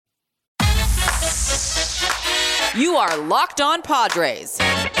You are Locked On Padres,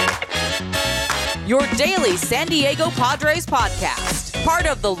 your daily San Diego Padres podcast. Part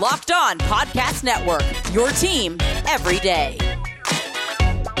of the Locked On Podcast Network, your team every day.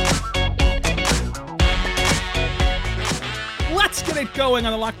 Let's get it going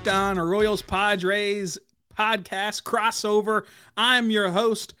on the Locked On Royals Padres podcast crossover. I'm your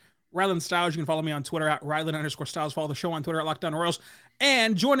host, Rylan Stiles. You can follow me on Twitter at Rylan_Stiles. Follow the show on Twitter at Locked On Royals.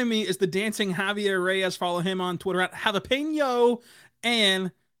 And joining me is the dancing Javier Reyes. Follow him on Twitter at Jalapeno. And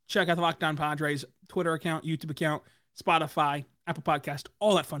check out the Locked On Padres Twitter account, YouTube account, Spotify, Apple Podcast,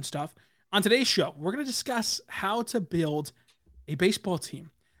 all that fun stuff. On today's show, we're going to discuss how to build a baseball team.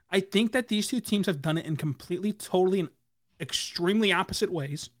 I think that these two teams have done it in completely, totally, and extremely opposite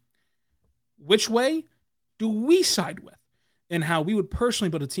ways. Which way do we side with? And how we would personally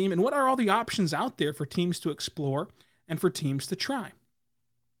build a team, and what are all the options out there for teams to explore and for teams to try?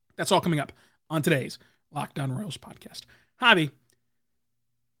 That's all coming up on today's Locked On Royals podcast. Javi,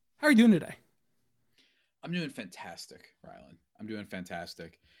 how are you doing today? I'm doing fantastic, Rylan. I'm doing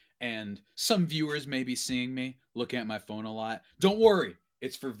fantastic. And some viewers may be seeing me looking at my phone a lot. Don't worry.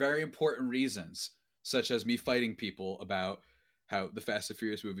 It's for very important reasons, such as me fighting people about how the Fast and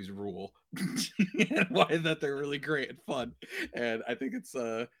Furious movies rule and why that they're really great and fun. And I think it's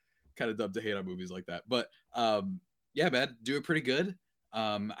kind of dumb to hate on movies like that. But yeah, man, doing pretty good.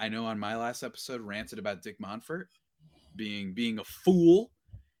 I know on my last episode ranted about Dick Monfort being a fool.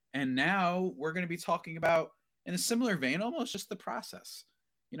 And now we're going to be talking about, in a similar vein, almost just the process.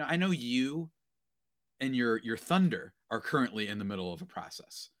 You know, I know you and your Thunder are currently in the middle of a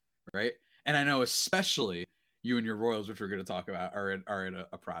process, right? And I know especially you and your Royals, which we're going to talk about, are in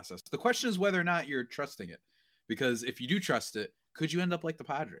a process. The question is whether or not you're trusting it. Because if you do trust it, could you end up like the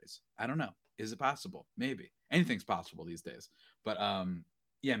Padres? I don't know. Is it possible? Maybe. Anything's possible these days. But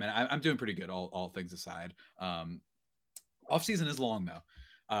yeah, man, I'm doing pretty good, all things aside. Offseason is long, though.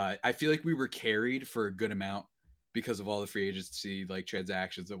 I feel like we were carried for a good amount because of all the free agency, like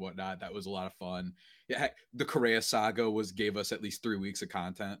transactions and whatnot. That was a lot of fun. Yeah, the Correa saga gave us at least 3 weeks of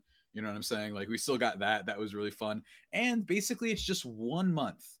content. You know what I'm saying? Like, we still got that. That was really fun. And basically, it's just 1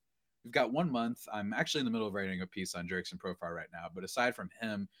 month. We've got 1 month. I'm actually in the middle of writing a piece on Jurickson Profile right now. But aside from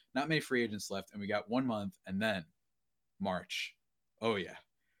him, not many free agents left. And we got 1 month. And then March. Oh, yeah.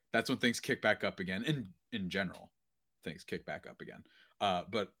 That's when things kick back up again. In general, things kick back up again.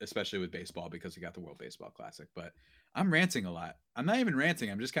 But especially with baseball, because we got the World Baseball Classic. But I'm ranting a lot. I'm not even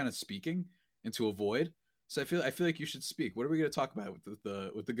ranting. I'm just kind of speaking into a void. So I feel like you should speak. What are we going to talk about with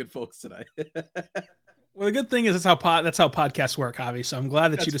the good folks today? Well, the good thing is that's how podcasts work, Javi. So I'm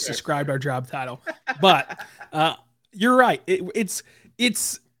glad that you just described our job title. But you're right. It's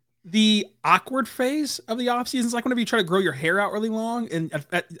the awkward phase of the offseason. It's like whenever you try to grow your hair out really long, and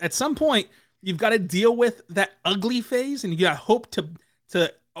at some point you've got to deal with that ugly phase, and you got to hope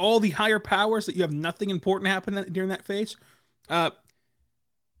to all the higher powers that you have nothing important happen during that phase. Right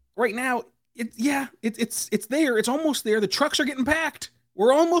now, it's there. It's almost there. The trucks are getting packed.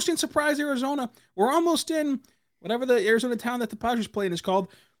 We're almost in Surprise, Arizona. We're almost in whatever the Arizona town that the Padres play in is called,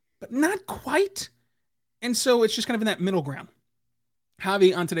 but not quite. And so it's just kind of in that middle ground.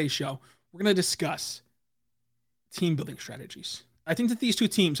 Javi, on today's show, we're going to discuss team building strategies. I think that these two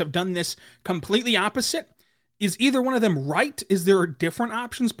teams have done this completely opposite. Is either one of them right? Is there different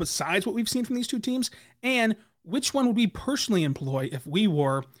options besides what we've seen from these two teams? And which one would we personally employ if we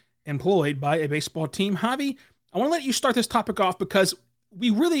were employed by a baseball team? Javi, I want to let you start this topic off because we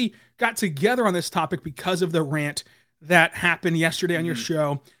really got together on this topic because of the rant that happened yesterday on your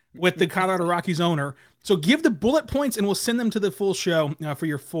show with the Colorado Rockies owner. So give the bullet points and we'll send them to the full show for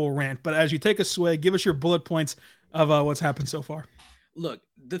your full rant. But as you take a swig, give us your bullet points of what's happened so far. Look,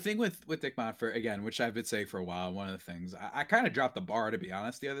 the thing with Dick Monfort, again, which I've been saying for a while, one of the things, I kind of dropped the bar, to be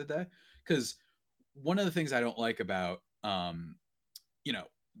honest, the other day, because one of the things I don't like about,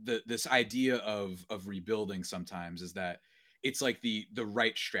 this idea of rebuilding sometimes is that it's like the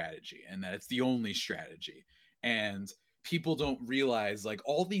right strategy and that it's the only strategy. And people don't realize like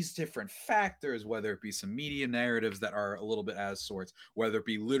all these different factors, whether it be some media narratives that are a little bit out of sorts, whether it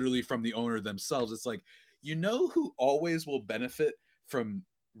be literally from the owner themselves. It's like, you know who always will benefit from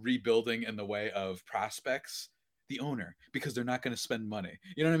rebuilding in the way of prospects? The owner, because they're not going to spend money.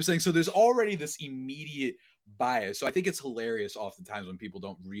 You know what I'm saying? So there's already this immediate bias. So I think it's hilarious oftentimes when people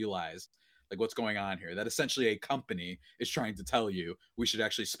don't realize like what's going on here, that essentially a company is trying to tell you we should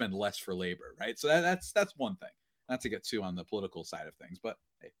actually spend less for labor, right? So that's one thing. Not to get too on the political side of things, but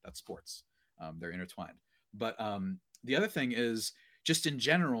hey, that's sports. They're intertwined. But the other thing is just in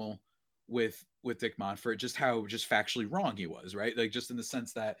general, with Dick Monfort, just how just factually wrong he was, right? Like just in the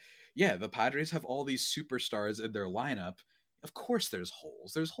sense that, yeah, the Padres have all these superstars in their lineup. Of course there's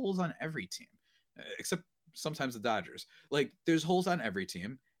holes. There's holes on every team, except sometimes the Dodgers. Like there's holes on every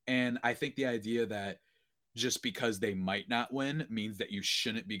team. And I think the idea that just because they might not win means that you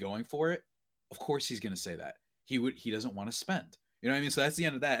shouldn't be going for it. Of course he's going to say that. He doesn't want to spend. You know what I mean? So that's the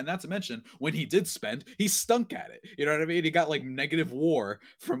end of that. And not to mention, when he did spend, he stunk at it. You know what I mean? He got like negative WAR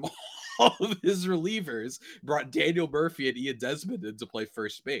from all of his relievers, brought Daniel Murphy and Ian Desmond in to play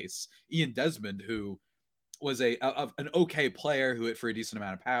first base. Ian Desmond, who was an okay player who hit for a decent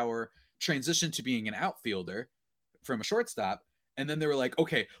amount of power, transitioned to being an outfielder from a shortstop. And then they were like,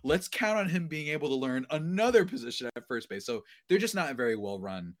 okay, let's count on him being able to learn another position at first base. So they're just not a very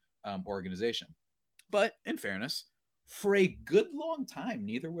well-run organization. But in fairness, for a good long time,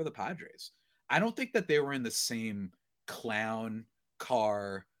 neither were the Padres. I don't think that they were in the same clown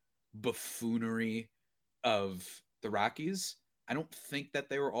car buffoonery of the Rockies. I don't think that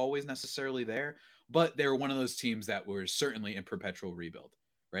they were always necessarily there, but they were one of those teams that were certainly in perpetual rebuild,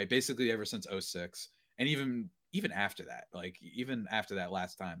 right? Basically ever since 2006. And even after that, like even after that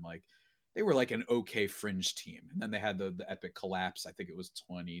last time, like they were like an okay fringe team. And then they had the epic collapse. I think it was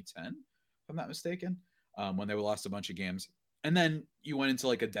 2010, if I'm not mistaken. When they lost a bunch of games. And then you went into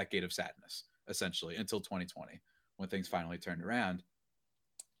like a decade of sadness, essentially, until 2020, when things finally turned around.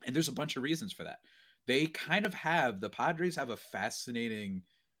 And there's a bunch of reasons for that. The Padres have a fascinating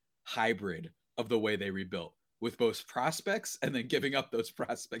hybrid of the way they rebuilt, with both prospects and then giving up those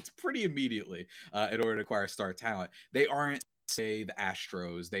prospects pretty immediately in order to acquire star talent. They aren't, say, the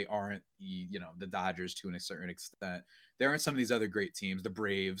Astros. They aren't, the Dodgers to a certain extent. There aren't some of these other great teams, the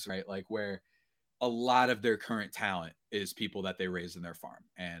Braves, right? Like where a lot of their current talent is people that they raised in their farm.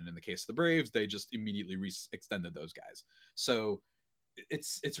 And in the case of the Braves, they just immediately extended those guys. So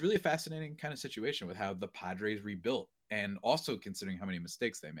it's really a fascinating kind of situation with how the Padres rebuilt, and also considering how many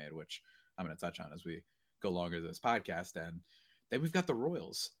mistakes they made, which I'm going to touch on as we go longer to this podcast. And then we've got the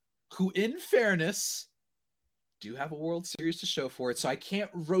Royals, who in fairness do have a World Series to show for it. So I can't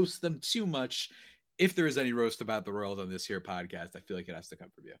roast them too much. If there is any roast about the Royals on this here podcast, I feel like it has to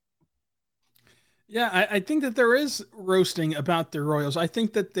come from you. Yeah, I think that there is roasting about the Royals. I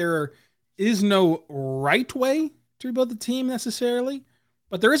think that there is no right way to rebuild the team necessarily,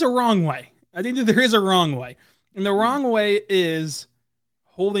 but there is a wrong way. I think that there is a wrong way. And the wrong way is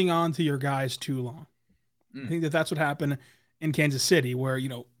holding on to your guys too long. I think that that's what happened in Kansas City, where,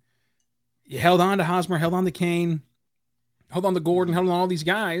 you held on to Hosmer, held on to Kane, held on to Gordon, held on to all these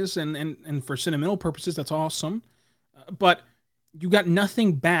guys, and for sentimental purposes, that's awesome. But you got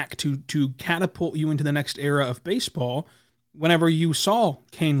nothing back to catapult you into the next era of baseball. Whenever you saw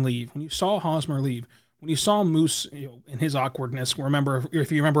Kane leave, when you saw Hosmer leave, when you saw Moose, in his awkwardness. Remember,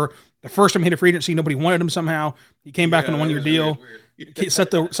 if you remember the first time he hit a free agency, nobody wanted him somehow. He came back on a one-year deal,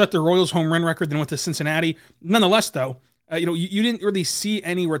 set the Royals home run record, then went to Cincinnati. Nonetheless, though, you didn't really see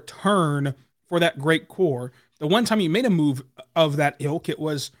any return for that great core. The one time you made a move of that ilk, it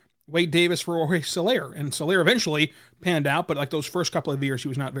was Wade Davis for Jorge Soler, and Soler eventually panned out, but like those first couple of years, he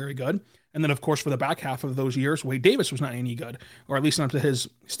was not very good. And then, of course, for the back half of those years, Wade Davis was not any good, or at least not to his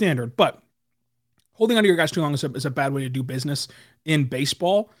standard. But holding on to your guys too long is a bad way to do business in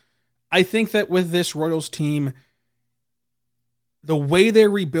baseball. I think that with this Royals team, the way they're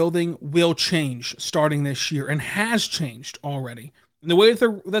rebuilding will change starting this year, and has changed already. And the way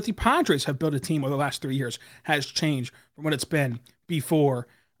that the Padres have built a team over the last 3 years has changed from what it's been before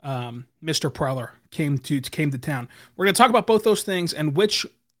Mr. Preller came to town. We're going to talk about both those things and which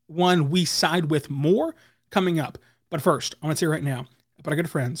one we side with more coming up. But first, I want to say right now about our good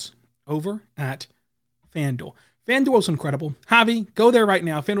friends over at FanDuel. FanDuel is incredible. Javi, go there right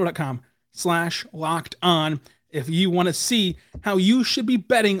now, FanDuel.com/locked-on if you want to see how you should be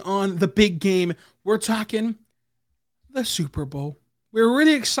betting on the big game. We're talking the Super Bowl. We're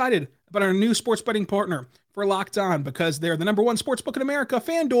really excited about our new sports betting partner for Locked On, because they're the number one sports book in America,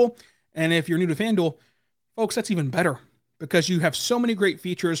 FanDuel. And if you're new to FanDuel, folks, that's even better, because you have so many great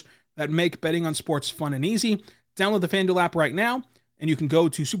features that make betting on sports fun and easy. Download the FanDuel app right now, and you can go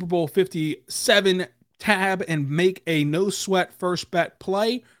to Super Bowl 57 tab and make a no-sweat first bet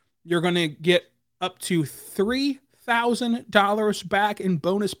play. You're going to get up to $3,000 back in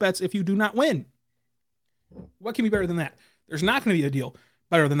bonus bets if you do not win. What can be better than that? There's not going to be a deal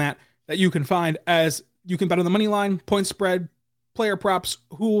better than that you can find, as you can bet on the money line, point spread, player props,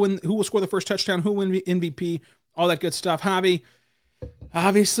 who will score the first touchdown, who will win MVP, all that good stuff. Javi,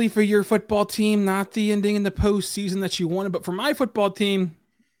 obviously for your football team, not the ending in the postseason that you wanted, but for my football team,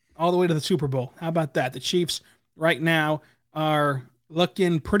 all the way to the Super Bowl. How about that? The Chiefs right now are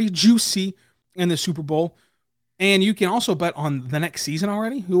looking pretty juicy in the Super Bowl. And you can also bet on the next season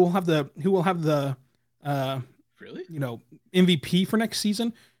already. Who will have the Really? MVP for next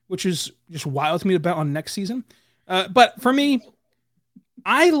season, which is just wild to me to bet on next season. But for me,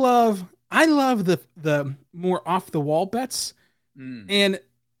 I love the more off the wall bets. And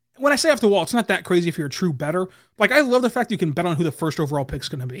when I say off the wall, it's not that crazy if you're a true bettor. Like, I love the fact that you can bet on who the first overall pick's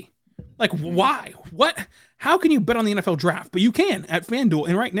going to be. Like, why? What? How can you bet on the NFL draft? But you can at FanDuel.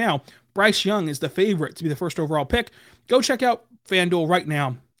 And right now, Bryce Young is the favorite to be the first overall pick. Go check out FanDuel right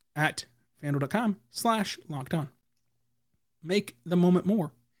now at FanDuel.com/lockedon. Make the moment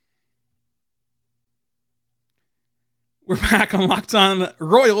more. We're back on Locked On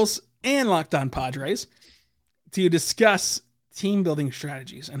Royals and Locked On Padres to discuss team building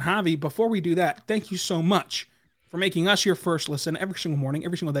strategies. And Javi, before we do that, thank you so much for making us your first listen every single morning,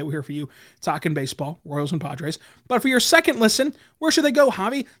 every single day. We're here for you talking baseball, Royals and Padres. But for your second listen, where should they go,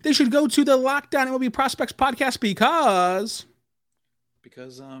 Javi? They should go to the Locked On MLB Prospects podcast because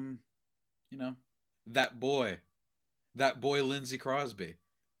that boy Lindsey Crosby,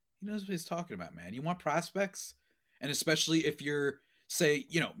 he knows what he's talking about, man. You want prospects, and especially if you're, say,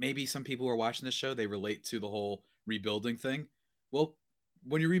 maybe some people who are watching this show, they relate to the whole rebuilding thing. Well,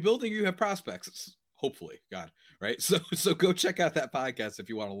 when you're rebuilding, you have prospects, hopefully, God, right? So go check out that podcast if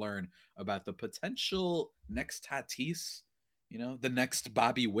you want to learn about the potential next Tatis, the next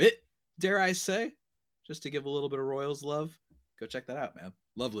Bobby Witt, dare I say, just to give a little bit of Royals love. Go check that out, man.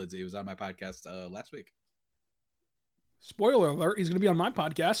 Love Lindsey. He was on my podcast last week. Spoiler alert, he's going to be on my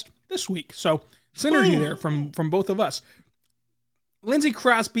podcast this week. So synergy there from both of us. Lindsey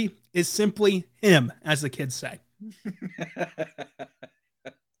Crosby is simply him, as the kids say.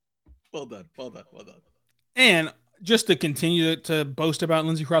 Well done. And just to continue to boast about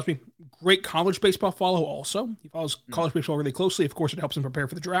Lindsey Crosby, great college baseball follow also. He follows college baseball really closely. Of course, it helps him prepare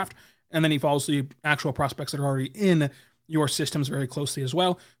for the draft. And then he follows the actual prospects that are already in your systems very closely as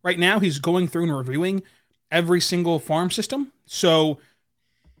well. Right now, he's going through and reviewing every single farm system. So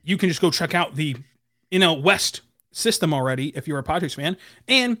you can just go check out the West system already if you're a Padres fan.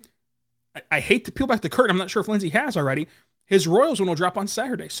 And I hate to peel back the curtain. I'm not sure if Lindsey has already. His Royals one will drop on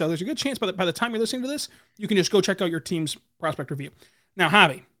Saturday. So there's a good chance by the time you're listening to this, you can just go check out your team's prospect review. Now,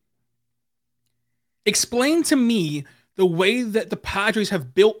 Javi, explain to me the way that the Padres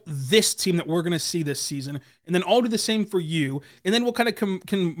have built this team that we're going to see this season, and then I'll do the same for you, and then we'll kind of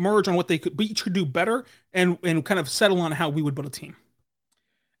can merge on what we each could do better and kind of settle on how we would build a team.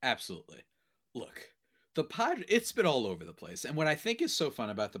 Absolutely. Look, the Padres, it's been all over the place. And what I think is so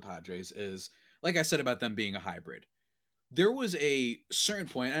fun about the Padres is, like I said about them being a hybrid, there was a certain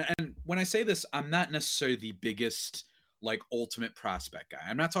point, and when I say this, I'm not necessarily the biggest, ultimate prospect guy.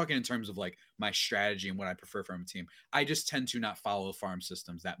 I'm not talking in terms of, my strategy and what I prefer from a team. I just tend to not follow farm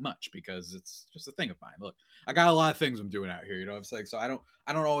systems that much because it's just a thing of mine. Look, I got a lot of things I'm doing out here, it's so I don't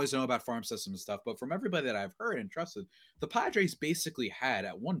always know about farm systems and stuff, but from everybody that I've heard and trusted, the Padres basically had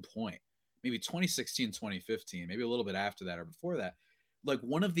at one point, maybe 2016, 2015, maybe a little bit after that or before that,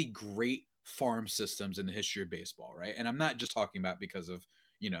 one of the great farm systems in the history of baseball, right? And I'm not just talking about because of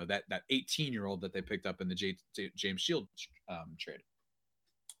that 18-year-old that they picked up in the James Shield trade,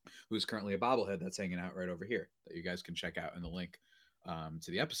 who's currently a bobblehead that's hanging out right over here that you guys can check out in the link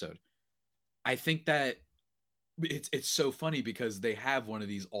to the episode. I think that it's so funny because they have one of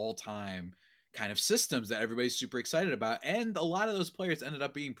these all-time kind of systems that everybody's super excited about, and a lot of those players ended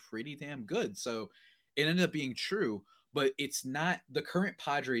up being pretty damn good. So it ended up being true. But it's not, the current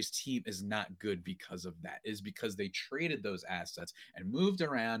Padres team is not good because of that. It's because they traded those assets and moved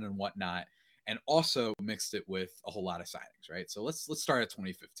around and whatnot, and also mixed it with a whole lot of signings, right? So let's start at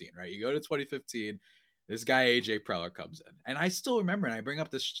 2015, right? You go to 2015, this guy AJ Preller comes in, and I still remember, and I bring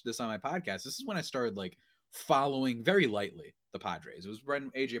up this on my podcast. This is when I started following very lightly the Padres. It was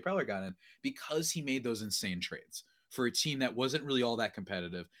when AJ Preller got in because he made those insane trades for a team that wasn't really all that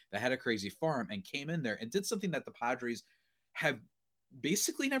competitive, that had a crazy farm, and came in there and did something that the Padres have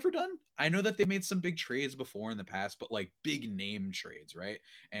basically never done. I know that they made some big trades before in the past, but big name trades, right?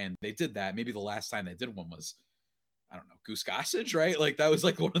 And they did that. Maybe the last time they did one was, I don't know, Goose Gossage, right? That was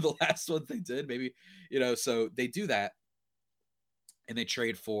one of the last ones they did, maybe, so they do that. And they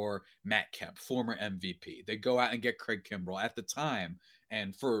trade for Matt Kemp, former MVP. They go out and get Craig Kimbrell at the time,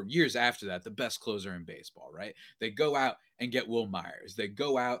 and for years after that, the best closer in baseball, right? They go out and get Will Myers. They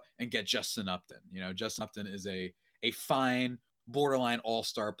go out and get Justin Upton. Justin Upton is a fine, borderline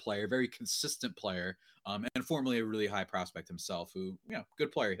all-star player, very consistent player, and formerly a really high prospect himself who,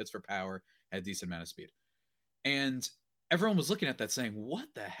 good player, hits for power, had a decent amount of speed. And everyone was looking at that saying, what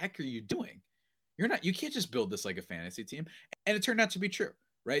the heck are you doing? You can't just build this like a fantasy team. And it turned out to be true,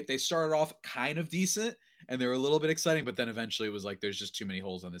 right? They started off kind of decent and they were a little bit exciting, but then eventually it was like, there's just too many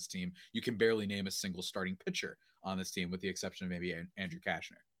holes on this team. You can barely name a single starting pitcher on this team, with the exception of maybe Andrew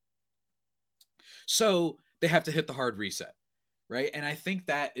Kashner. So they have to hit the hard reset, right? And I think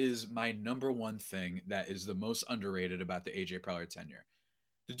that is my number one thing that is the most underrated about the AJ Preller tenure.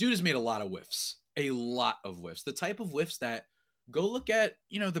 The dude has made a lot of whiffs, the type of whiffs that go look at,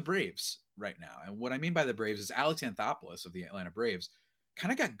 the Braves right now. And what I mean by the Braves is Alex Anthopoulos of the Atlanta Braves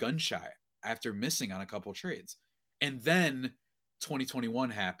kind of got gun shy after missing on a couple trades. And then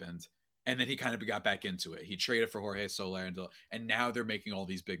 2021 happened. And then he kind of got back into it. He traded for Jorge Soler, and now they're making all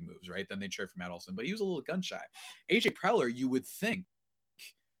these big moves, right? Then they trade for Matt Olson, but he was a little gun shy. AJ Preller, you would think,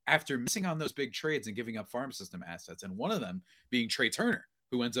 after missing on those big trades and giving up farm system assets, and one of them being Trey Turner,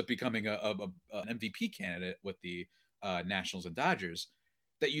 who ends up becoming an MVP candidate with the Nationals and Dodgers,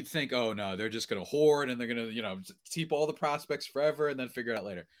 that you'd think, oh no, they're just going to hoard and they're going to, keep all the prospects forever and then figure it out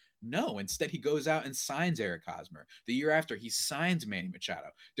later. No, instead he goes out and signs Eric Hosmer. The year after, he signs Manny Machado.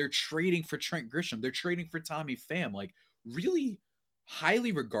 They're trading for Trent Grisham. They're trading for Tommy Pham, like really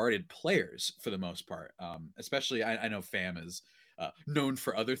highly regarded players for the most part. Especially, I know Pham is known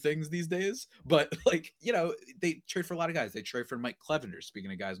for other things these days, but they trade for a lot of guys. They trade for Mike Clevenger,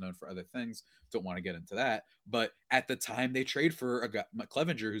 speaking of guys known for other things. Don't want to get into that. But at the time, they trade for a guy, Mike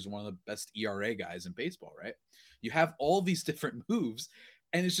Clevenger, who's one of the best ERA guys in baseball, right? You have all these different moves.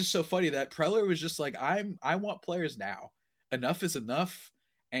 And it's just so funny that Preller was just like, I want players now. Enough is enough.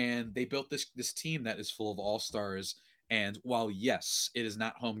 And they built this team that is full of all-stars. And while, yes, it is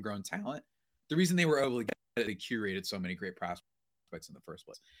not homegrown talent, the reason they were able to get it, they curated so many great prospects in the first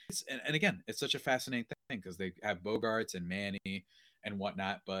place. And again, it's such a fascinating thing because they have Bogarts and Manny and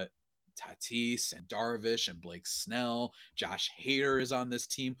whatnot, but Tatis and Darvish and Blake Snell, Josh Hader is on this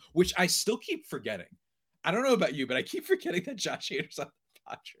team, which I still keep forgetting. I don't know about you, but I keep forgetting that Josh Hader's on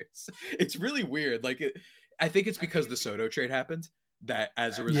Padres. It's really weird. I think it's because the Soto trade happened that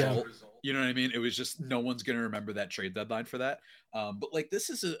as a result, you know what I mean? It was just no one's going to remember that trade deadline for that. But this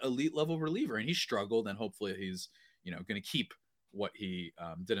is an elite level reliever and he struggled and hopefully he's, going to keep what he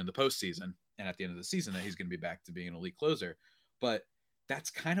did in the postseason. And at the end of the season that he's going to be back to being an elite closer. But that's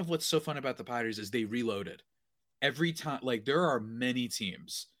kind of what's so fun about the Padres is they reloaded every time. There are many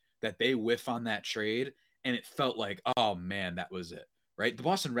teams that they whiff on that trade and it felt like, oh man, that was it. Right? The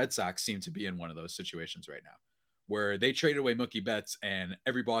Boston Red Sox seem to be in one of those situations right now where they traded away Mookie Betts and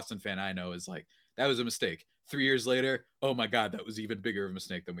every Boston fan I know is like, that was a mistake. 3 years later, oh my God, that was even bigger of a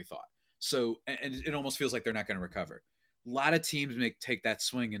mistake than we thought. So, and it almost feels like they're not going to recover. A lot of teams take that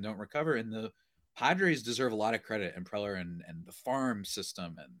swing and don't recover. And the Padres deserve a lot of credit, and Preller and the farm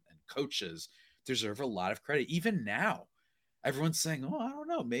system and coaches deserve a lot of credit. Even now, everyone's saying, oh, I don't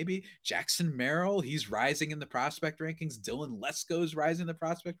know, maybe Jackson Merrill, he's rising in the prospect rankings. Dylan Lesko's rising in the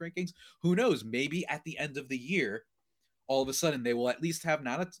prospect rankings. Who knows? Maybe at the end of the year, all of a sudden they will at least have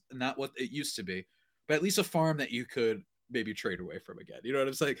not what it used to be, but at least a farm that you could maybe trade away from again. You know what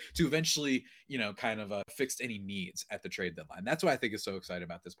I'm saying? To eventually, kind of fix any needs at the trade deadline. That's why I think is so exciting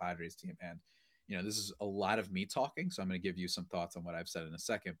about this Padres team. And, this is a lot of me talking, so I'm going to give you some thoughts on what I've said in a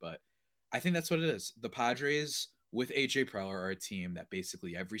second, but I think that's what it is. The Padres with AJ Preller are a team that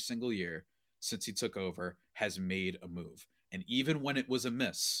basically every single year since he took over has made a move. And even when it was a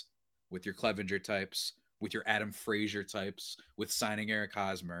miss with your Clevenger types, with your Adam Frazier types, with signing Eric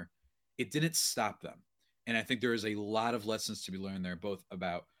Hosmer, it didn't stop them. And I think there is a lot of lessons to be learned there, both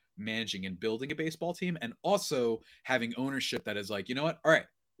about managing and building a baseball team and also having ownership that is like, you know what? All right,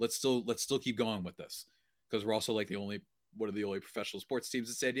 let's still keep going with this because we're also one of the only professional sports teams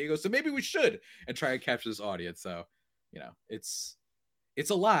in San Diego. So maybe we should and try and capture this audience. So, it's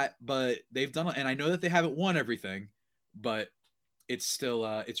a lot, but they've done it. And I know that they haven't won everything, but it's still,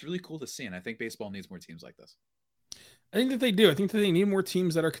 it's really cool to see. And I think baseball needs more teams like this. I think that they do. I think that they need more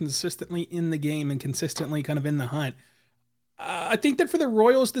teams that are consistently in the game and consistently kind of in the hunt. I think that for the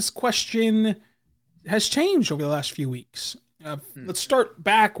Royals, this question has changed over the last few weeks. Let's start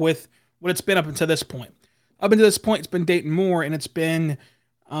back with what it's been up until this point. Up until this point, it's been Dayton Moore, and it's been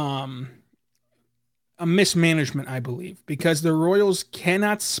a mismanagement, I believe, because the Royals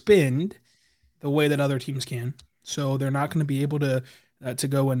cannot spend the way that other teams can. So they're not going to be able to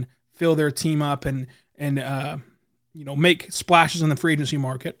go and fill their team up and make splashes in the free agency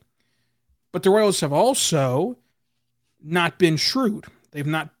market. But the Royals have also not been shrewd. They've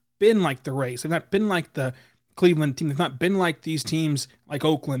not been like the Rays. They've not been like the Cleveland team. They've not been like these teams like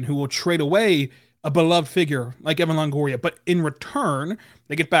Oakland who will trade away a beloved figure like Evan Longoria. But in return,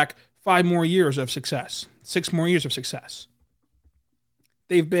 they get back 5 more years of success, 6 more years of success.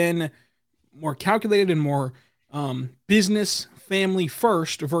 They've been more calculated and more business family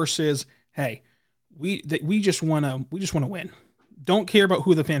first versus, hey, we just want to win. Don't care about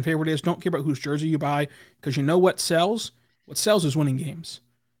who the fan favorite is. Don't care about whose jersey you buy, because you know what sells. What sells is winning games.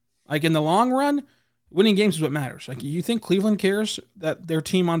 Like in the long run, winning games is what matters. Like, you think Cleveland cares that their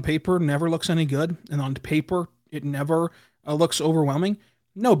team on paper never looks any good, and on paper it never looks overwhelming?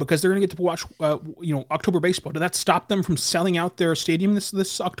 No, because they're going to get to watch, October baseball. Did that stop them from selling out their stadium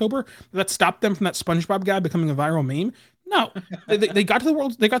this October? Did that stop them from that SpongeBob guy becoming a viral meme? No, they got to the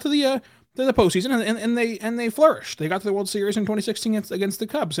world. They got to the postseason, and they flourished. They got to the World Series in 2016 against the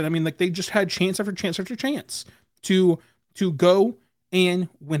Cubs, and I mean, like, they just had chance after chance after chance to go and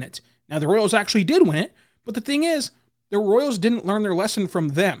win it. Now the Royals actually did win it, but the thing is, the Royals didn't learn their lesson from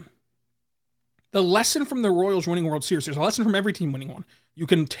them. The lesson from the Royals winning World Series, there's a lesson from every team winning one. You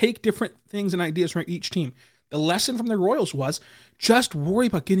can take different things and ideas from each team. The lesson from the Royals was just worry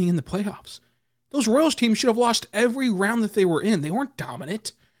about getting in the playoffs. Those Royals teams should have lost every round that they were in. They weren't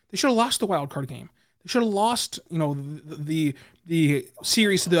dominant. They should have lost the wild card game. They should have lost, the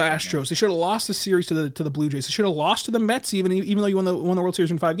series to the Astros. They should have lost the series to the Blue Jays. They should have lost to the Mets, even though you won the World Series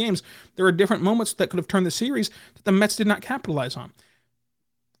in 5 games. There were different moments that could have turned the series that the Mets did not capitalize on.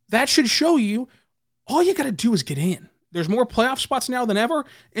 That should show you all you got to do is get in. There's more playoff spots now than ever,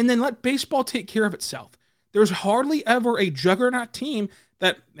 and then let baseball take care of itself. There's hardly ever a juggernaut team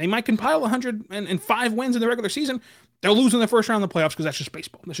that they might compile 105 wins in the regular season. They'll lose in the first round of the playoffs because that's just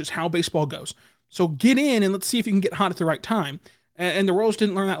baseball. That's just how baseball goes. So get in and let's see if you can get hot at the right time. And the Royals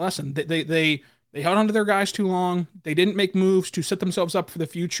didn't learn that lesson. They held on to their guys too long. They didn't make moves to set themselves up for the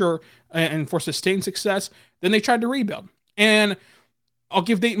future and for sustained success. Then they tried to rebuild. And I'll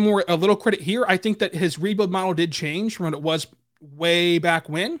give Dayton Moore a little credit here. I think that his rebuild model did change from what it was way back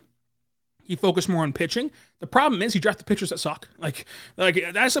when. He focused more on pitching. The problem is he drafted pitchers that suck. Like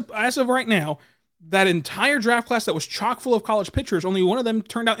as of right now, that entire draft class that was chock full of college pitchers, only one of them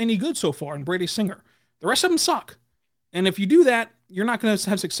turned out any good so far, and Brady Singer. The rest of them suck. And if you do that, you're not going to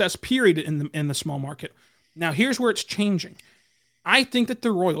have success, period, in the small market. Now, here's where it's changing. I think that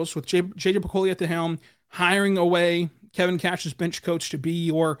the Royals, with J.J. Picolli at the helm, hiring away Kevin Cash's bench coach to be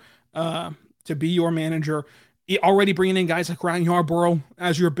your manager, already bringing in guys like Ryan Yarborough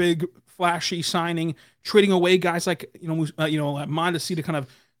as your big flashy signing, trading away guys like Mondesi to kind of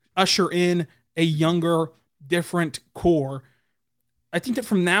usher in a younger, different core. I think that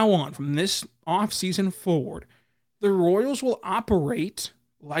from now on, from this offseason forward, the Royals will operate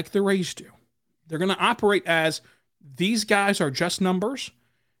like the Rays do. They're going to operate as these guys are just numbers.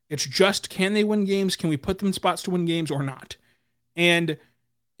 It's just, can they win games? Can we put them in spots to win games or not? And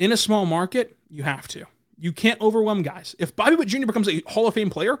in a small market, you have to. You can't overwhelm guys. If Bobby Witt Jr. becomes a Hall of Fame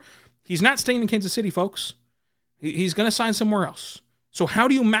player, he's not staying in Kansas City, folks. He's going to sign somewhere else. So how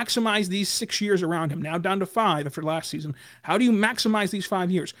do you maximize these 6 years around him? Now down to 5 after last season. How do you maximize these 5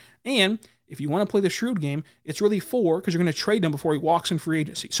 years? And if you want to play the shrewd game, it's really 4 because you're going to trade him before he walks in free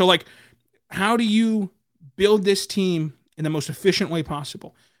agency. So, how do you build this team in the most efficient way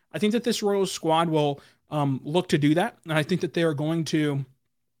possible? I think that this Royals squad will look to do that, and I think that they're going to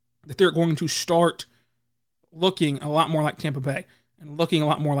start looking a lot more like Tampa Bay and looking a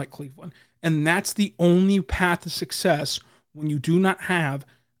lot more like Cleveland. And that's the only path to success when you do not have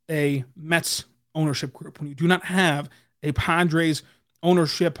a Mets ownership group, when you do not have a Padres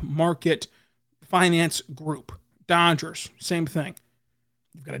ownership market finance group. Dodgers, same thing.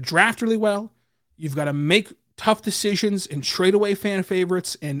 You've got to draft really well. You've got to make tough decisions and trade away fan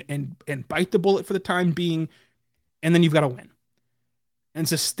favorites and bite the bullet for the time being. And then you've got to win. And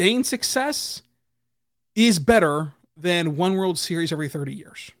sustained success is better than one World Series every 30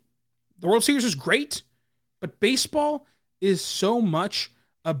 years. The World Series is great, but baseball is so much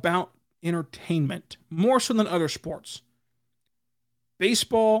about entertainment, more so than other sports.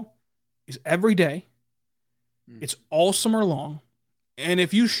 Baseball is every day. It's all summer long. And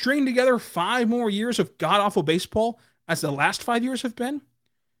if you string together 5 more years of god-awful baseball, as the last 5 years have been,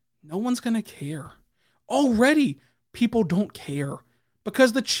 no one's going to care. Already, people don't care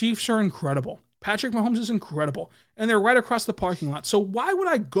because the Chiefs are incredible. Patrick Mahomes is incredible, and they're right across the parking lot. So why would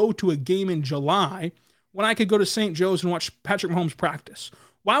I go to a game in July when I could go to St. Joe's and watch Patrick Mahomes practice?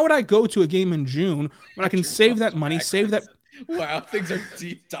 Why would I go to a game in June when I can save that money, save that... Wow, things are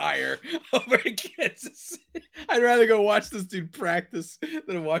deep dire over in Kansas City. I'd rather go watch this dude practice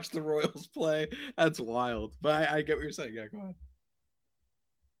than watch the Royals play. That's wild. But I get what you're saying. Yeah, go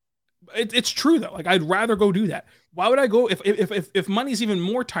ahead. It's true, though. I'd rather go do that. Why would I go... If money's even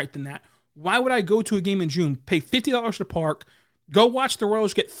more tight than that, why would I go to a game in June, pay $50 to park, go watch the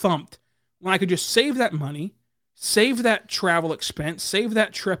Royals get thumped, when I could just save that money, save that travel expense, save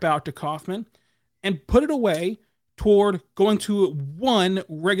that trip out to Kaufman, and put it away toward going to one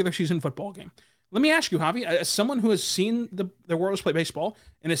regular season football game. Let me ask you, Javi, as someone who has seen the Royals play baseball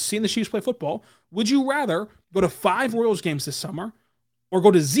and has seen the Chiefs play football, would you rather go to 5 Royals games this summer or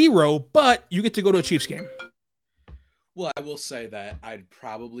go to 0, but you get to go to a Chiefs game? Well, I will say that I'd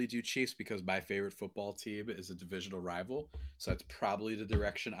probably do Chiefs because my favorite football team is a divisional rival. So that's probably the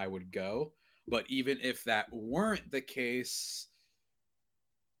direction I would go. But even if that weren't the case,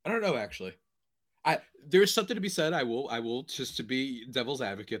 I don't know actually. There's something to be said. I will just to be devil's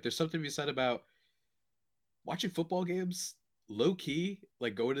advocate. There's something to be said about watching football games low key,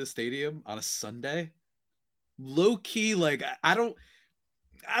 like going to the stadium on a Sunday. Low key, like I don't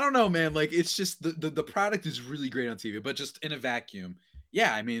know, man. Like it's just the product is really great on TV, but just in a vacuum,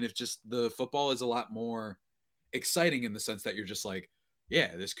 yeah. I mean, if just the football is a lot more exciting in the sense that you're just like,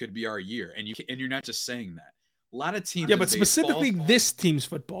 yeah, this could be our year, and you're not just saying that. A lot of teams, Yeah, but specifically this team's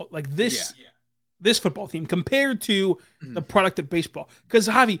football, like this football team compared to the product of baseball. Because,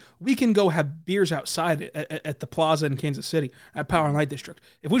 Javi, we can go have beers outside at the plaza in Kansas City at Power and Light District.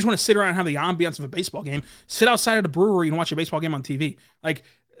 If we just want to sit around and have the ambiance of a baseball game, sit outside of the brewery and watch a baseball game on TV. Like,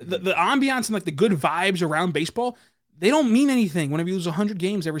 the ambiance and, like, the good vibes around baseball, they don't mean anything whenever you lose 100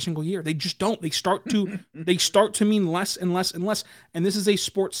 games every single year. They just don't. They start to mean less and less and less. And this is a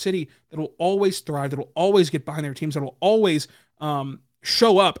sports city that will always thrive, that will always get behind their teams, that will always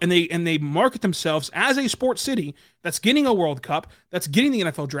show up, and they market themselves as a sports city that's getting a World Cup, that's getting the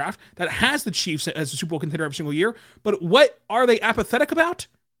NFL draft, that has the Chiefs as a Super Bowl contender every single year. But what are they apathetic about?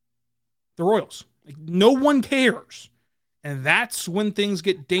 The Royals. Like, no one cares. And that's when things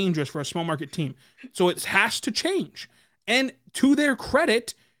get dangerous for a small market team. So it has to change. And to their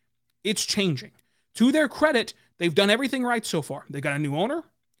credit, it's changing. To their credit, they've done everything right so far. They got a new owner.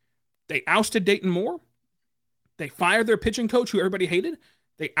 They ousted Dayton Moore. They fired their pitching coach, who everybody hated.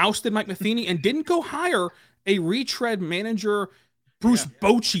 They ousted Mike Matheny and didn't go hire a retread manager, Bruce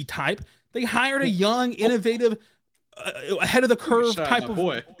Bochy type. They hired a young, innovative, ahead of the curve type of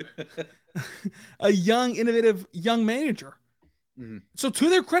boy. A young, innovative, young manager. Mm-hmm. So to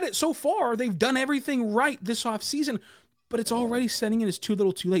their credit, so far, they've done everything right this offseason, but it's already setting in as too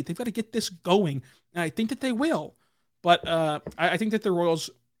little too late. They've got to get this going, and I think that they will. But I think that the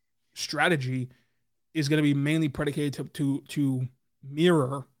Royals' strategy is going to be mainly predicated to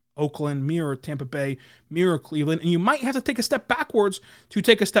mirror Oakland, mirror Tampa Bay, mirror Cleveland, and you might have to take a step backwards to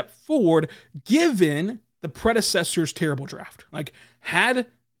take a step forward, given the predecessor's terrible draft. Like, had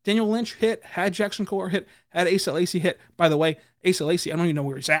Daniel Lynch hit, had Jackson Kowar hit, had Asa Lacy hit. By the way, Asa Lacy, I don't even know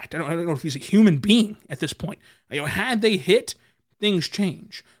where he's at. I don't know if he's a human being at this point. Had they hit, things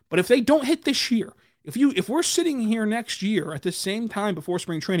change. But if they don't hit this year, if we're sitting here next year at the same time before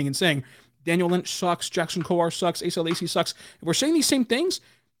spring training and saying Daniel Lynch sucks, Jackson Kowar sucks, Asa Lacy sucks, if we're saying these same things,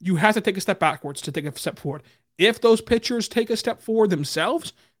 you have to take a step backwards to take a step forward. If those pitchers take a step forward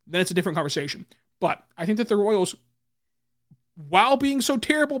themselves, then it's a different conversation. But I think that the Royals, while being so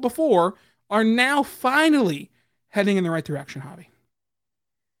terrible before, are now finally heading in the right direction, Javi.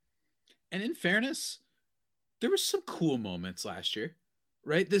 And in fairness, there were some cool moments last year,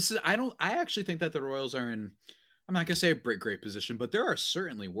 right? I actually think that the Royals are in, I'm not going to say a great position, but there are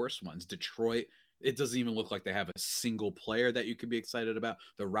certainly worse ones. Detroit, it doesn't even look like they have a single player that you could be excited about.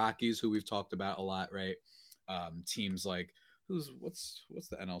 The Rockies, who we've talked about a lot, right? Teams like, what's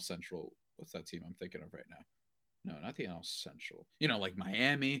the NL Central? What's that team I'm thinking of right now? No, not the NL Central. Like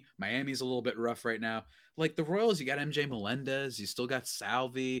Miami. Miami's a little bit rough right now. Like the Royals, you got MJ Melendez. You still got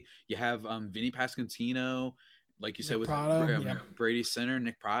Salvi. You have Vinny Pasquantino. Like you said, with Brady Center,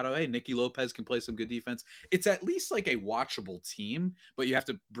 Nick Prado. Hey, Nicky Lopez can play some good defense. It's at least like a watchable team, but you have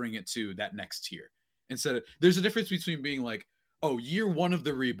to bring it to that next tier. There's a difference between being like, oh, year one of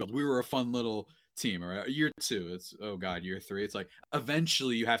the rebuild, we were a fun little team, or year two, it's, oh God, year three. It's like,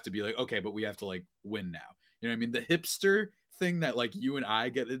 eventually you have to be like, okay, but we have to like win now. You know what I mean? The hipster thing that like you and I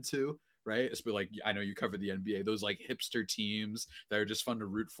get into, right? It's like, I know you cover the NBA, those like hipster teams that are just fun to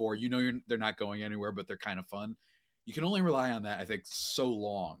root for. They're not going anywhere, but they're kind of fun. You can only rely on that, I think, so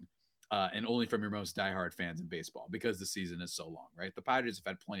long, and only from your most diehard fans in baseball, because the season is so long, right? The Padres have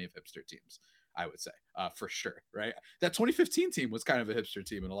had plenty of hipster teams, I would say, for sure, right? That 2015 team was kind of a hipster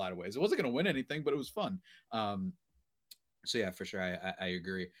team in a lot of ways. It wasn't going to win anything, but it was fun. So yeah, for sure, I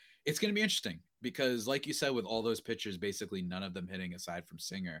agree. It's going to be interesting because, like you said, with all those pitchers, basically none of them hitting aside from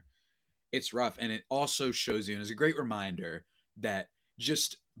Singer, it's rough. And it also shows you, and it's a great reminder, that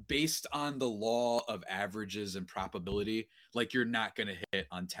just based on the law of averages and probability, like you're not going to hit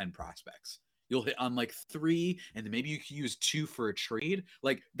on 10 prospects. You'll hit on like 3, and then maybe you can use 2 for a trade.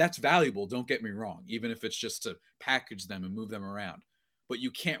 Like, that's valuable. Don't get me wrong, even if it's just to package them and move them around. But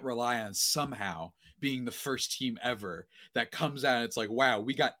you can't rely on somehow being the first team ever that comes out and it's like, wow,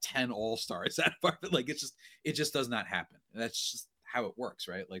 we got 10 all-stars out of our, like, it just does not happen. That's just how it works,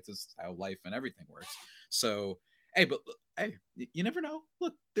 right? Like, this is how life and everything works. So, hey, you never know.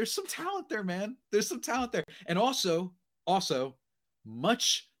 Look, there's some talent there, man. There's some talent there. And also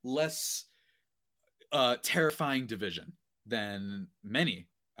much less terrifying division than many.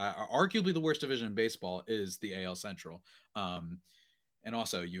 Arguably the worst division in baseball is the AL Central. And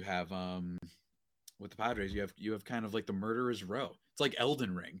also you have with the Padres, you have kind of like the murderer's row. It's like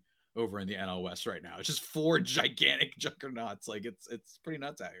Elden Ring over in the NL West right now. It's just 4 gigantic juggernauts. Like, it's pretty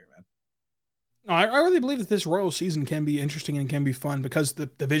nuts out here, man. No, I really believe that this Royals season can be interesting and can be fun because the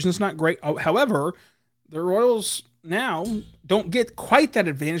division's not great. However, the Royals now don't get quite that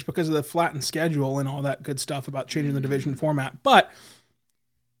advantage because of the flattened schedule and all that good stuff about changing the division format. But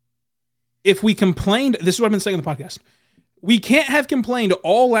if we complained, this is what I've been saying on the podcast, we can't have complained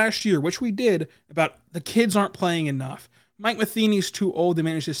all last year, which we did, about the kids aren't playing enough. Mike Matheny's too old to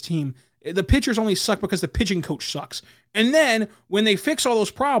manage this team. The pitchers only suck because the pitching coach sucks. And then when they fix all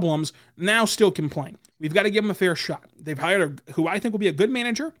those problems, now still complain. We've got to give them a fair shot. They've hired who I think will be a good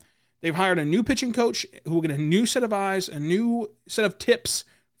manager. They've hired a new pitching coach who will get a new set of eyes, a new set of tips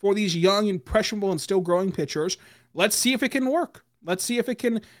for these young, impressionable, and still growing pitchers. Let's see if it can work. Let's see if it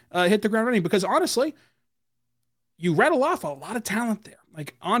can hit the ground running. Because honestly, you rattle off a lot of talent there.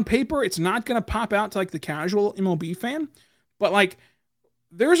 Like, on paper, it's not going to pop out to like the casual MLB fan. But like,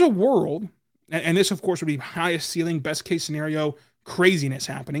 there's a world, and this of course would be highest ceiling, best case scenario, craziness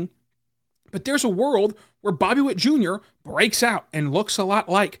happening. But there's a world where Bobby Witt Jr. breaks out and looks a lot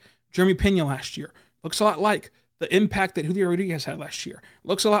like Jeremy Pena last year. Looks a lot like the impact that Julio Rodriguez had last year.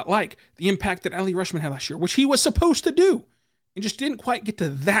 Looks a lot like the impact that Adley Rutschman had last year, which he was supposed to do. And just didn't quite get to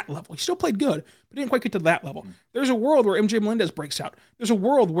that level. He still played good, but didn't quite get to that level. There's a world where MJ Melendez breaks out. There's a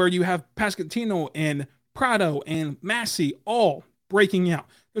world where you have Pasquantino and Prado and Massey all breaking out.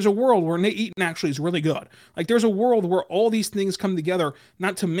 There's a world where Nate Eaton actually is really good. Like, there's a world where all these things come together,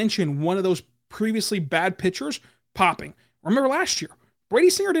 not to mention one of those previously bad pitchers popping. Remember last year, Brady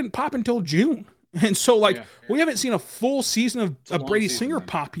Singer didn't pop until June. And so, like, we haven't seen a full season of Brady Singer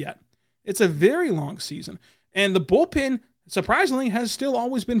pop yet. It's a very long season. And the bullpen, surprisingly, has still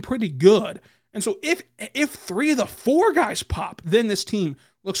always been pretty good. And so if 3 of the 4 guys pop, then this team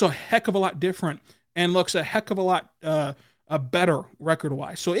looks a heck of a lot different and looks a heck of a lot better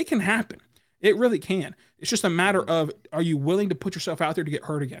record-wise. So it can happen. It really can. It's just a matter of, are you willing to put yourself out there to get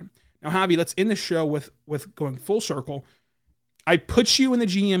hurt again? Now, Javi, let's end the show with going full circle. I put you in the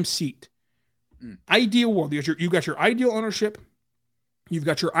GM seat. Ideal world. You got your ideal ownership. You've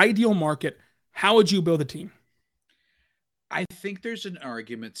got your ideal market. How would you build a team? I think there's an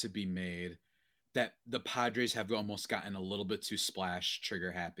argument to be made that the Padres have almost gotten a little bit too splash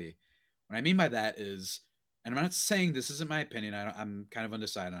trigger happy. What I mean by that is, and I'm not saying this isn't my opinion, I'm kind of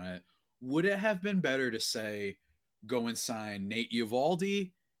undecided on it. Would it have been better to say, go and sign Nate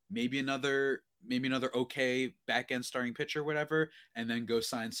Eovaldi, maybe another okay back-end starting pitcher, whatever, and then go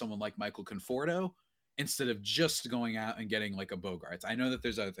sign someone like Michael Conforto instead of just going out and getting like a Bogaerts? I know that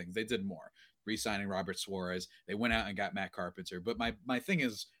there's other things. They did more. Re-signing Robert Suarez. They went out and got Matt Carpenter. But my thing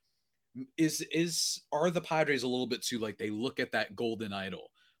is are the Padres a little bit too, like, they look at that golden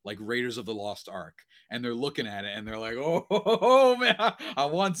idol, like Raiders of the Lost Ark, and they're looking at it and they're like, oh man, I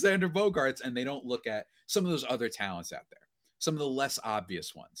want Xander Bogaerts, and they don't look at some of those other talents out there, some of the less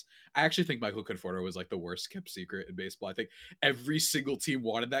obvious ones. I actually think Michael Conforto was like the worst kept secret in baseball. I think every single team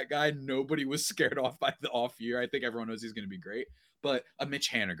wanted that guy. Nobody was scared off by the off year. I think everyone knows he's going to be great. But a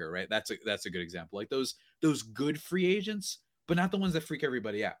Mitch Haniger, right? That's a good example. Like those good free agents, but not the ones that freak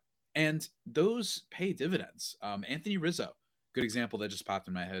everybody out. And those pay dividends. Anthony Rizzo, good example that just popped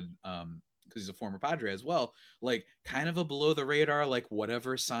in my head because he's a former Padre as well. Like, kind of a below the radar, like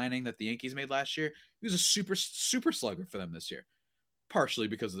whatever signing that the Yankees made last year. He was a super slugger for them this year, partially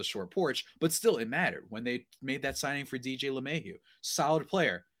because of the short porch, but still it mattered when they made that signing for DJ LeMahieu. Solid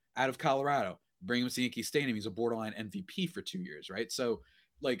player out of Colorado. Bring him to Yankee Stadium. He's a borderline MVP for 2 years, right? So,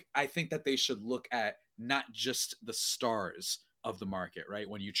 like, I think that they should look at not just the stars of the market, right?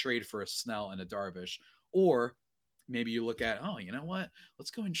 When you trade for a Snell and a Darvish, or maybe you look at, oh, you know what?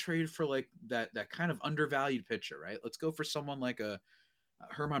 Let's go and trade for like that kind of undervalued pitcher, right? Let's go for someone like a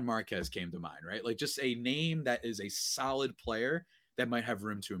Herman Marquez came to mind, right? Like just a name that is a solid player that might have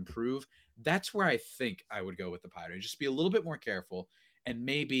room to improve. That's where I think I would go with the Padres. Just be a little bit more careful and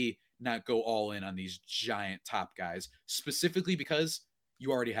maybe not go all in on these giant top guys, specifically because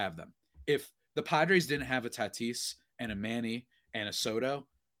you already have them. If the Padres didn't have a Tatis and a Manny and a Soto,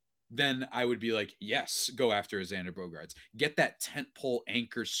 then I would be like, yes, go after a Xander Bogaerts. Get that tentpole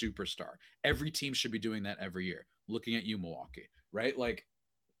anchor superstar. Every team should be doing that every year. Looking at you, Milwaukee, right? Like,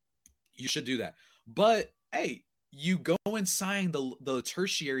 you should do that. But, hey, you go and sign the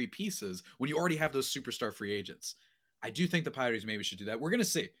tertiary pieces when you already have those superstar free agents. I do think the Padres maybe should do that. We're going to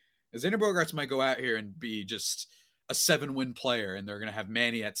see. Xander Bogaerts might go out here and be just a 7-win player, and they're going to have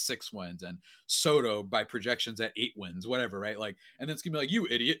Manny at 6 wins and Soto by projections at 8 wins, whatever, right? Like, and then it's going to be like, you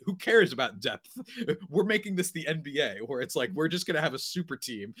idiot, who cares about depth? We're making this the NBA, where it's like, we're just going to have a super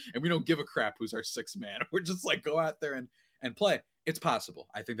team and we don't give a crap who's our 6th man. We're just like, go out there and play. It's possible.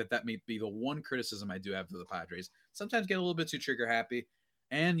 I think that may be the one criticism I do have of the Padres. Sometimes get a little bit too trigger happy.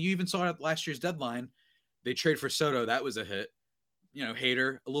 And you even saw it at last year's deadline. They trade for Soto. That was a hit. You know,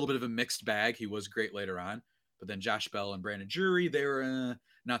 Hader, a little bit of a mixed bag. He was great later on. But then Josh Bell and Brandon Drury, they were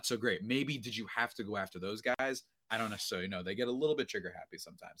not so great. Maybe did you have to go after those guys? I don't necessarily know. They get a little bit trigger happy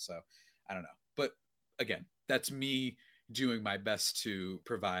sometimes. So I don't know. But again, that's me doing my best to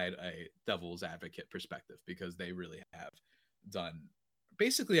provide a devil's advocate perspective, because they really have done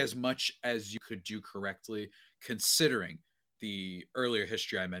basically as much as you could do correctly, considering the earlier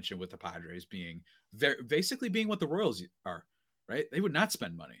history I mentioned with the Padres being basically being what the Royals are. Right? They would not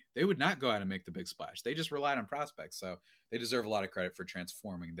spend money. They would not go out and make the big splash. They just relied on prospects. So they deserve a lot of credit for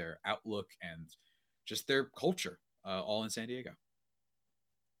transforming their outlook and just their culture, all in San Diego.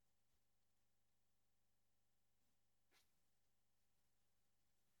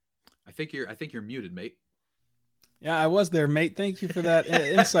 I think you're muted, mate. Yeah, I was there, mate. Thank you for that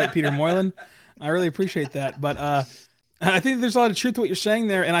insight, Peter Moylan. I really appreciate that. But I think there's a lot of truth to what you're saying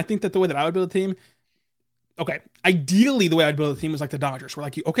there. And I think that the way that I would build a team, okay, ideally the way I'd build a team is like the Dodgers, where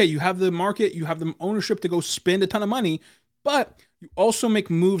like, you have the market, you have the ownership to go spend a ton of money, but you also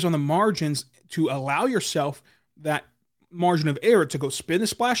make moves on the margins to allow yourself that margin of error to go spend the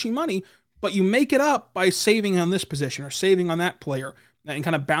splashy money, but you make it up by saving on this position or saving on that player and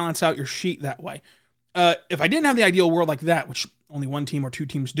kind of balance out your sheet that way. If I didn't have the ideal world like that, which only one team or two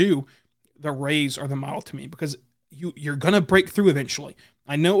teams do, the Rays are the model to me, because you're going to break through eventually.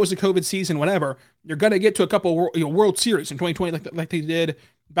 I know it was a COVID season, whatever. You're going to get to a couple World Series in 2020 like they did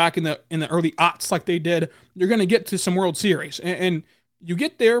back in the early aughts like they did. You're going to get to some World Series. And you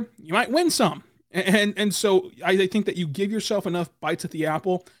get there, you might win some. And so I think that you give yourself enough bites at the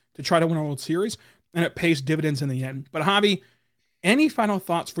apple to try to win a World Series, and it pays dividends in the end. But Javi, any final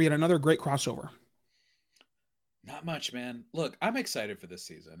thoughts for yet another great crossover? Not much, man. Look, I'm excited for this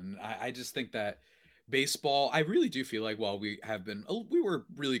season. And I just think that baseball, I really do feel like, while we were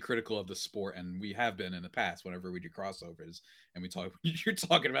really critical of the sport, and we have been in the past whenever we do crossovers and you're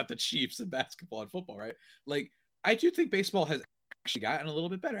talking about the Chiefs and basketball and football, right? Like, I do think baseball has actually gotten a little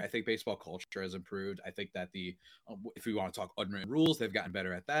bit better. I think baseball culture has improved. I think that if we want to talk unwritten rules, they've gotten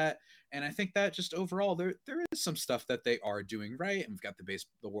better at that. And I think that just overall, there is some stuff that they are doing right. And we've got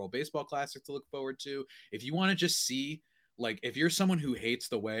the World Baseball Classic to look forward to. If you want to just see, like, if you're someone who hates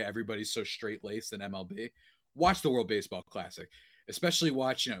the way everybody's so straight-laced in MLB, watch the World Baseball Classic. Especially you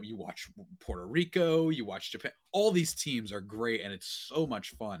watch Puerto Rico, you watch Japan. All these teams are great, and it's so much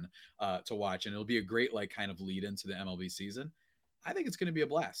fun to watch. And it'll be a great, like, kind of lead into the MLB season. I think it's going to be a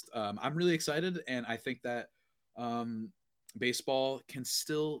blast. I'm really excited, and I think that baseball can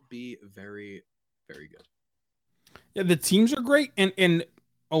still be very, very good. Yeah, the teams are great, and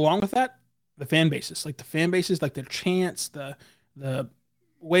along with that, the fan bases, like their chants, the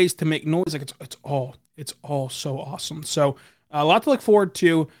ways to make noise, like it's all so awesome. So a lot to look forward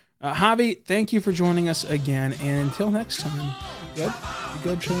to. Javi, thank you for joining us again, and until next time,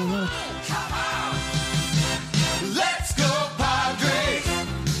 good, chilling out.